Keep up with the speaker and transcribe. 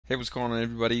Hey, what's going on,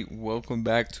 everybody? Welcome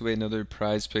back to another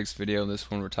Prize Picks video.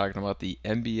 This one we're talking about the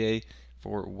NBA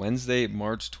for Wednesday,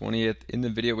 March 20th. In the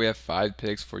video, we have 5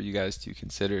 picks for you guys to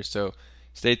consider, so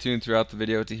stay tuned throughout the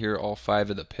video to hear all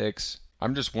 5 of the picks.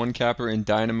 I'm just one capper in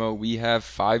Dynamo. We have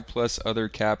 5+ other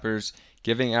cappers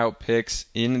giving out picks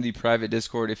in the private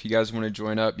Discord. If you guys want to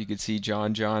join up, you can see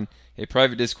John, a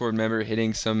private Discord member,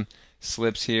 hitting some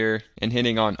slips here and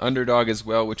hitting on underdog as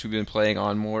well, which we've been playing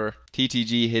on more.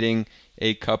 TTG hitting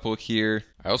a couple here.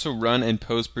 I also run and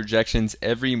post projections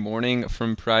every morning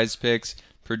from Prizepicks,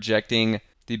 projecting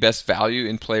the best value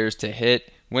in players to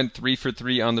hit. Went 3 for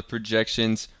 3 on the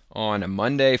projections on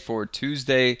Monday for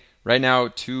Tuesday. Right now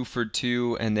 2 for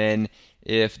 2, and then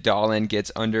if Dahlin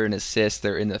gets under an assist,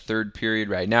 they're in the third period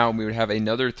right now. We would have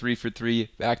another 3 for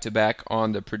 3 back-to-back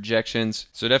on the projections.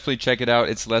 So definitely check it out.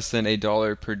 It's less than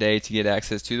 $1 per day to get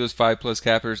access to those 5+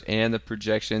 cappers and the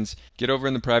projections. Get over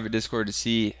in the private Discord to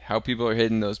see how people are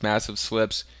hitting those massive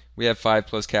slips. We have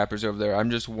 5+ cappers over there. I'm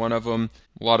just one of them.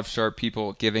 A lot of sharp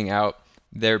people giving out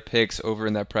their picks over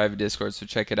in that private Discord. So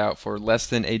check it out for less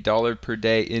than $1 per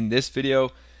day. In this video,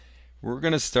 we're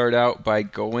going to start out by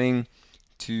going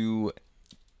to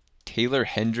Taylor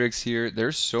Hendricks here.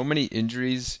 There's so many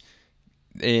injuries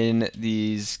in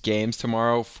these games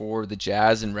tomorrow for the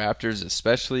Jazz and Raptors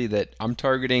especially, that I'm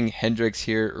targeting Hendricks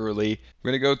here early.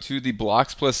 We're going to go to the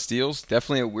blocks plus steals.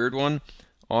 Definitely a weird one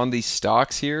on the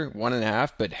stocks here,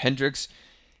 1.5, but Hendricks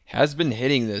has been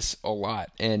hitting this a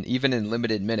lot and even in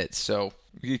limited minutes. So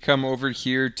we could come over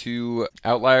here to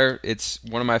Outlier. It's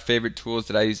one of my favorite tools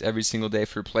that I use every single day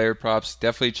for player props.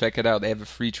 Definitely check it out. They have a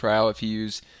free trial if you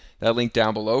use that link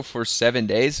down below for 7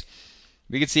 days.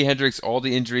 We can see Hendricks, all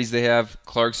the injuries they have.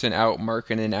 Clarkson out,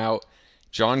 Markkanen out.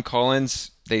 John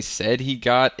Collins, they said he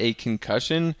got a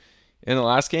concussion in the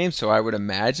last game, so I would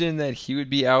imagine that he would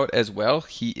be out as well.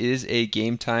 He is a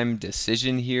game time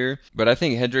decision here, but I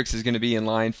think Hendricks is going to be in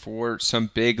line for some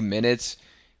big minutes.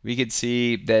 We could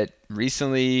see that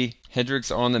recently Hendricks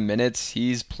on the minutes,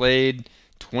 he's played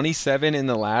 27 in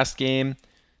the last game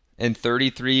and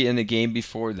 33 in the game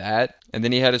before that. And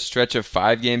then he had a stretch of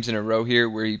 5 games in a row here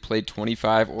where he played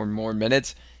 25 or more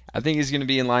minutes. I think he's going to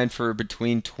be in line for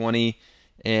between 20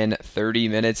 and 30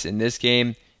 minutes in this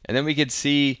game. And then we could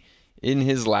see in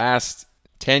his last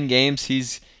 10 games,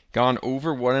 he's gone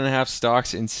over 1.5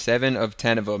 stocks in 7 of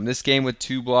 10 of them. This game with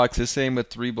 2 blocks, this game with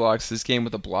 3 blocks, this game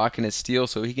with a block and a steal.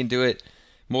 So he can do it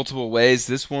multiple ways.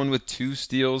 This one with 2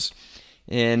 steals,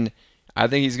 and I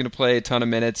think he's going to play a ton of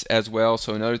minutes as well.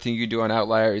 So another thing you can do on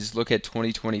Outlier is look at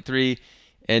 2023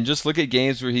 and just look at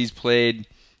games where he's played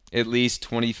at least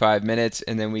 25 minutes,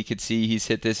 and then we could see he's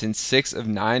hit this in 6 of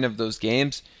 9 of those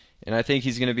games. And I think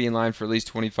he's going to be in line for at least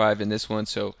 25 in this one.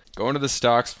 So going to the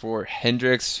stocks for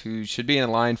Hendricks, who should be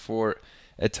in line for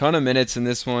a ton of minutes in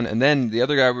this one. And then the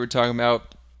other guy we were talking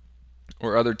about,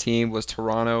 or other team, was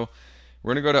Toronto.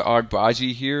 We're going to go to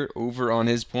Agbaji here over on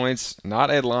his points. Not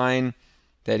a line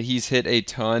that he's hit a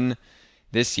ton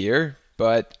this year,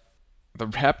 but the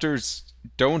Raptors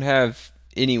don't have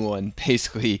anyone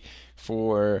basically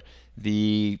for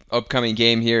the upcoming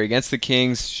game here against the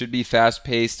Kings. Should be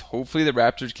fast-paced. Hopefully the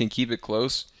Raptors can keep it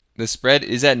close. The spread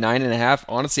is at 9.5.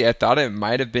 Honestly, I thought it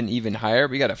might have been even higher.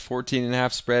 We got a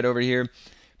 14.5 spread over here,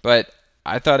 but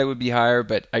I thought it would be higher.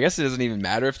 But I guess it doesn't even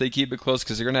matter if they keep it close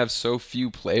because they're going to have so few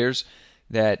players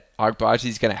that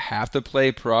Agbaji's going to have to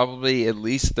play probably at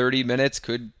least 30 minutes,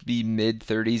 could be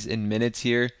mid-30s in minutes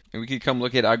here. And we could come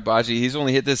look at Agbaji. He's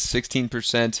only hit this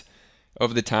 16%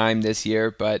 of the time this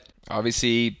year, but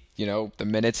obviously, you know, the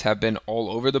minutes have been all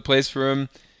over the place for him.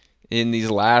 In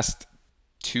these last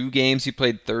 2 games, he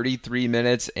played 33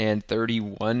 minutes and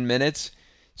 31 minutes.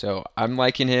 So I'm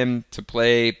liking him to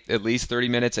play at least 30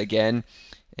 minutes again.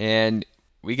 And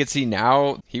we could see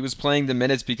now he was playing the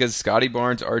minutes because Scotty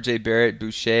Barnes, RJ Barrett,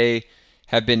 Boucher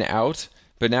have been out.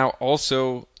 But now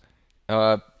also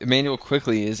Emmanuel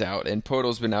Quickley is out, and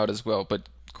Poto's been out as well. But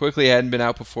Quickley hadn't been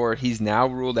out before. He's now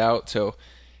ruled out, so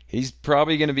he's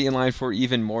probably going to be in line for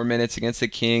even more minutes against the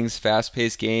Kings.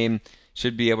 Fast-paced game.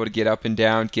 Should be able to get up and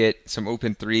down, get some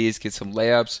open threes, get some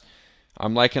layups.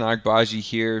 I'm liking Agbaji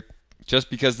here just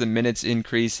because the minutes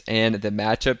increase and the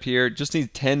matchup here. Just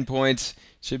needs 10 points.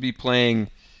 Should be playing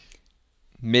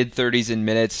mid-30s in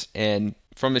minutes and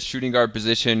from the shooting guard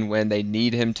position when they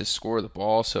need him to score the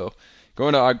ball. So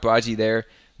going to Agbaji there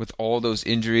with all those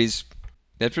injuries.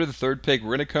 After the third pick, we're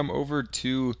going to come over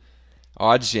to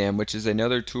OddsJam, which is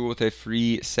another tool with a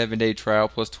free 7-day trial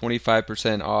plus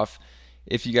 25% off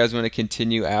if you guys want to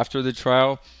continue after the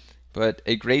trial. But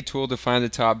a great tool to find the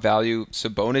top value.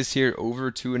 Sabonis here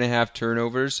over 2.5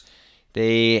 turnovers.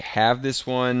 They have this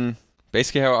one.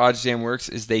 Basically how OddsJam works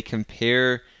is they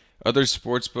compare other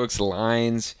sportsbooks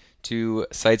lines to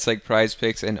sites like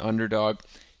Prizepicks and Underdog.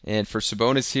 And for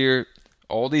Sabonis here,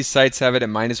 all these sites have it at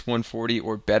minus 140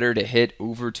 or better to hit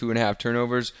over 2.5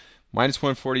 turnovers. Minus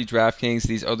 140 DraftKings.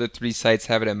 These other three sites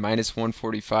have it at minus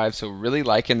 145. So really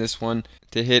liking this one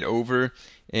to hit over.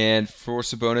 And for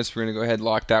Sabonis, we're going to go ahead and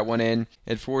lock that one in.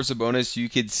 And for Sabonis, you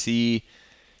could see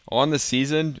on the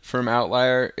season from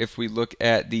Outlier, if we look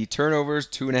at the turnovers,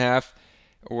 2.5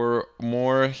 or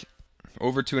more,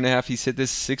 over 2.5, he's hit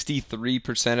this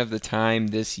 63% of the time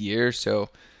this year. So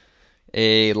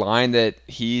a line that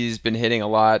he's been hitting a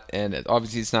lot, and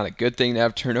obviously it's not a good thing to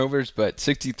have turnovers, but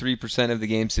 63% of the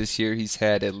games this year he's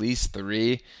had at least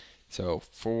 3. So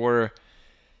for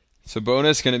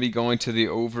Sabonis, going to be going to the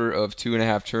over of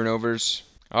 2.5 turnovers.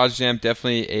 OddsJam,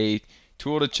 definitely a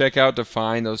tool to check out to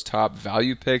find those top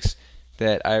value picks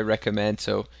that I recommend.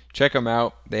 So check them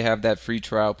out. They have that free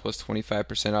trial plus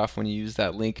 25% off when you use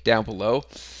that link down below.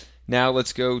 Now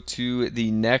let's go to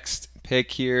the next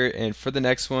pick here, and for the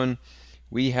next one,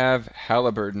 we have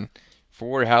Halliburton.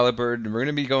 For Halliburton, we're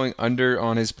going to be going under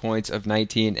on his points of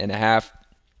 19.5.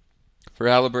 For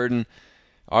Halliburton,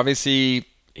 obviously,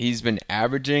 he's been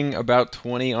averaging about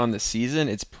 20 on the season.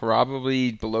 It's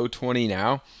probably below 20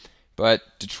 now. But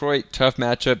Detroit, tough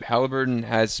matchup. Halliburton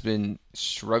has been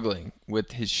struggling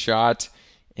with his shot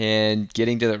and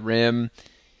getting to the rim.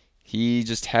 He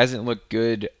just hasn't looked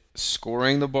good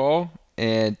scoring the ball.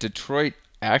 And Detroit,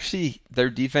 actually, their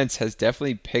defense has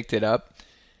definitely picked it up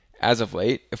as of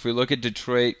late. If we look at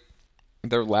Detroit,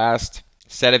 their last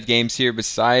set of games here,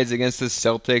 besides against the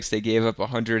Celtics, they gave up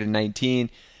 119.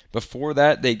 Before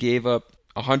that, they gave up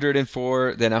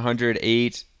 104, then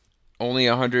 108, only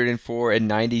 104 and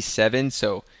 97.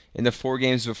 So in the 4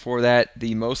 games before that,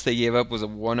 the most they gave up was a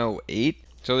 108.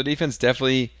 So the defense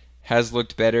definitely has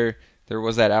looked better. There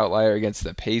was that outlier against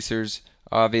the Pacers,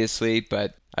 obviously,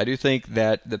 but I do think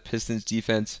that the Pistons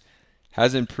defense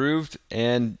has improved,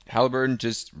 and Halliburton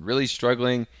just really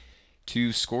struggling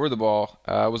to score the ball.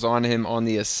 I was on him on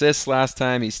the assists last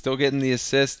time. He's still getting the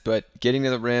assist, but getting to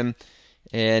the rim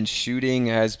and shooting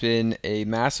has been a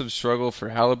massive struggle for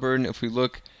Halliburton. If we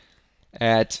look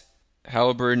at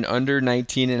Halliburton under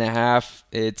 19.5,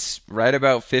 it's right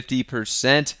about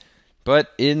 50%,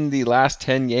 but in the last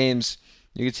 10 games,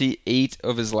 you can see 8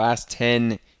 of his last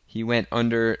 10 he went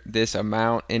under this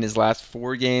amount. In his last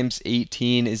 4 games,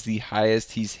 18 is the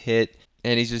highest he's hit,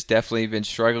 and he's just definitely been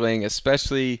struggling,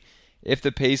 especially if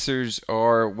the Pacers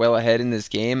are well ahead in this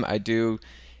game. I do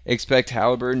expect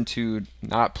Halliburton to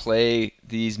not play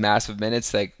these massive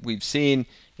minutes like we've seen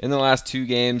in the last 2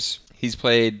 games. He's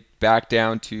played back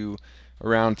down to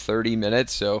around 30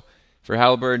 minutes, so for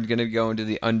Halliburton, going to go into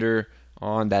the under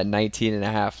on that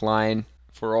 19.5 line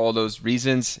for all those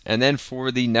reasons. And then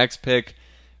for the next pick,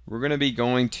 we're going to be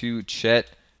going to Chet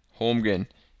Holmgren.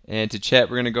 And to Chet,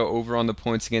 we're going to go over on the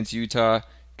points against Utah.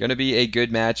 Going to be a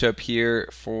good matchup here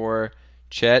for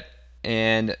Chet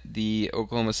and the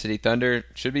Oklahoma City Thunder.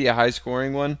 Should be a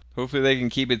high-scoring one. Hopefully they can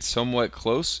keep it somewhat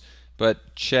close.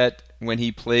 But Chet, when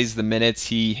he plays the minutes,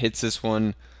 he hits this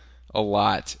one a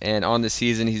lot. And on the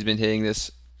season, he's been hitting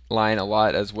this line a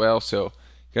lot as well. So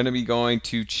going to be going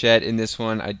to Chet in this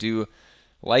one. I do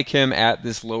like him at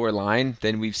this lower line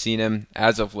than we've seen him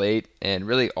as of late, and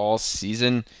really all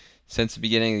season since the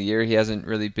beginning of the year. He hasn't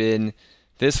really been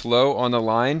this low on the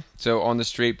line. So on the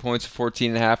straight points,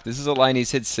 14.5. This is a line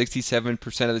he's hit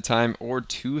 67% of the time, or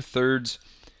 2/3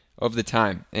 of the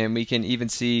time. And we can even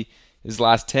see his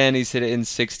last 10, he's hit it in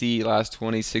 60, last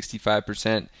 20,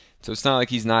 65%. So it's not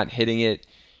like he's not hitting it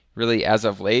really as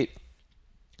of late.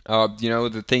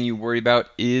 The thing you worry about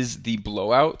is the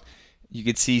blowout. You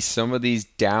could see some of these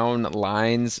down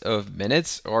lines of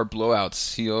minutes are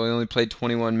blowouts. He only played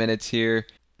 21 minutes here,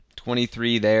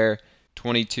 23 there,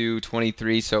 22,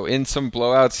 23. So in some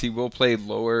blowouts, he will play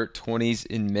lower 20s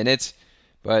in minutes.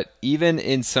 But even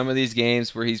in some of these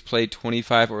games where he's played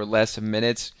 25 or less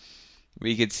minutes,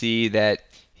 we could see that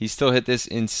he still hit this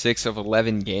in 6 of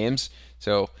 11 games.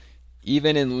 So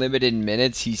even in limited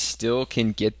minutes, he still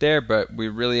can get there. But we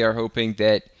really are hoping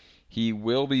that he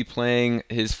will be playing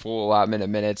his full allotment of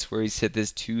minutes where he's hit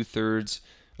this 2/3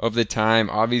 of the time.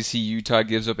 Obviously, Utah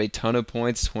gives up a ton of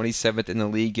points, 27th in the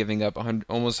league, giving up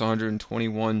almost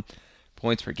 121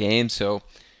 points per game. So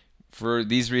for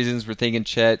these reasons, we're thinking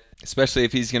Chet, especially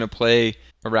if he's going to play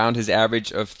around his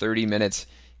average of 30 minutes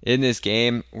in this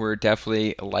game, we're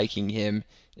definitely liking him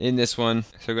in this one.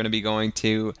 So we're going to be going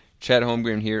to Chet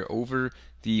Holmgren here over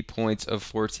the points of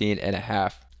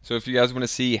 14.5. So if you guys want to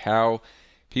see how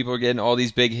people are getting all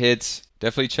these big hits,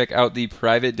 definitely check out the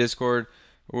private Discord.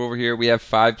 Over here, we have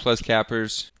 5+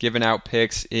 cappers giving out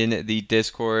picks in the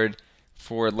Discord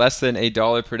for less than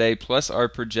 $1 per day, plus our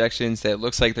projections that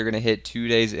looks like they're going to hit 2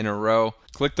 days in a row.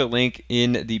 Click the link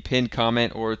in the pinned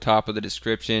comment or top of the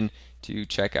description to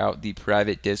check out the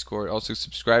private Discord. Also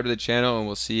subscribe to the channel, and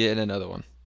we'll see you in another one.